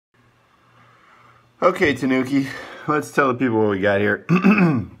Okay, Tanuki, let's tell the people what we got here.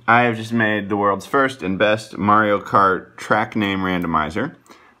 I have just made the world's first and best Mario Kart track name randomizer.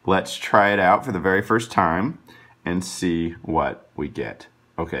 Let's try it out for the very first time and see what we get.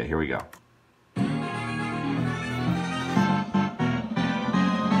 Okay, here we go.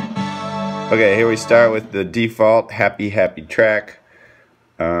 Okay, here we start with the default Happy Happy track.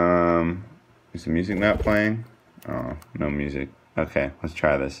 Is the music not playing? Oh, no music. Okay, let's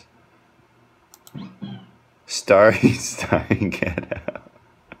try this. Starry, starry, get out.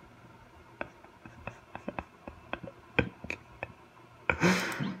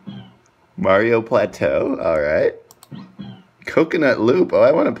 Mario Plateau, alright. Coconut Loop, oh,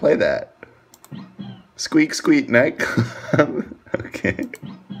 I want to play that. Squeak Squeak Nightclub, okay.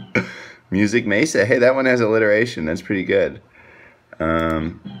 Music Mesa, hey, that one has alliteration, that's pretty good.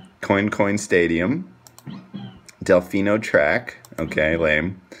 Coin Coin Stadium. Delfino Track, okay,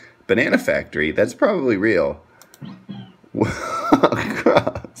 lame. Banana Factory, that's probably real.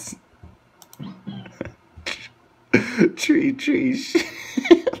 Cross. Tree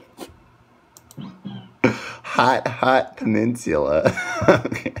Hot Peninsula.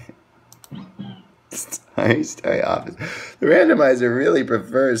 Okay. Starry Office. The randomizer really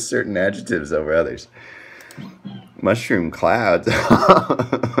prefers certain adjectives over others. Mushroom Clouds.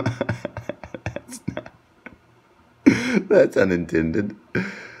 That's unintended.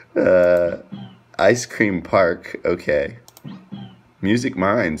 Ice Cream Park, okay. Music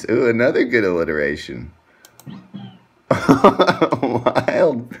Mines, ooh, another good alliteration.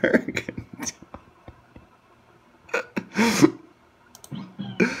 Wild Burgundy.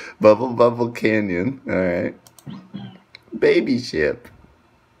 Bubble Canyon, alright. Baby Ship,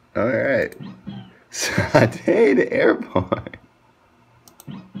 alright. Sauteed Airport.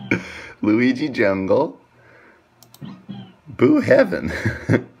 Luigi Jungle. Boo Heaven.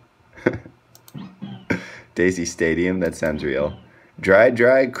 Daisy Stadium, that sounds real. Dry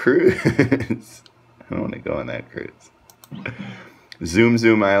Cruise. I don't want to go on that cruise.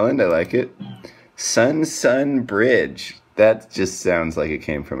 Zoom Island, I like it. Sun Bridge. That just sounds like it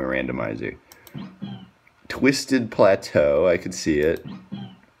came from a randomizer. Twisted Plateau, I could see it.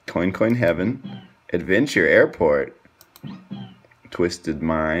 Coin Heaven. Adventure Airport. Twisted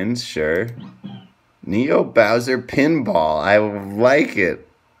Minds, sure. Neo Bowser Pinball, I like it.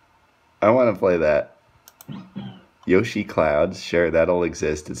 I want to play that. Yoshi Clouds, sure, that'll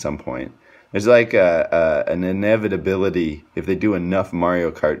exist at some point. There's like an inevitability. If they do enough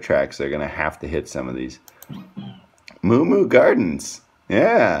Mario Kart tracks, they're going to have to hit some of these. Moo Gardens,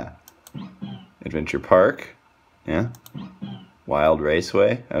 yeah. Adventure Park, yeah. Wild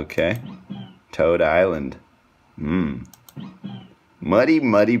Raceway, okay. Toad Island,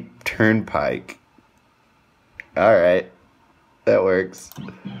 Muddy Turnpike. Alright, that works.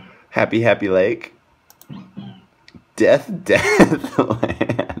 Happy Lake. Death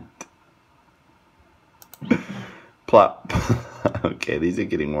Land. Plop. Okay, these are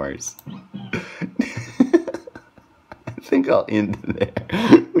getting worse. I think I'll end there.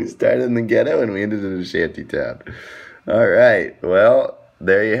 We started in the ghetto and we ended in a shanty town. Alright, well,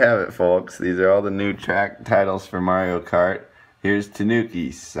 there you have it, folks. These are all the new track titles for Mario Kart. Here's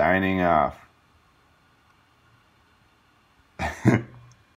Tanuki signing off.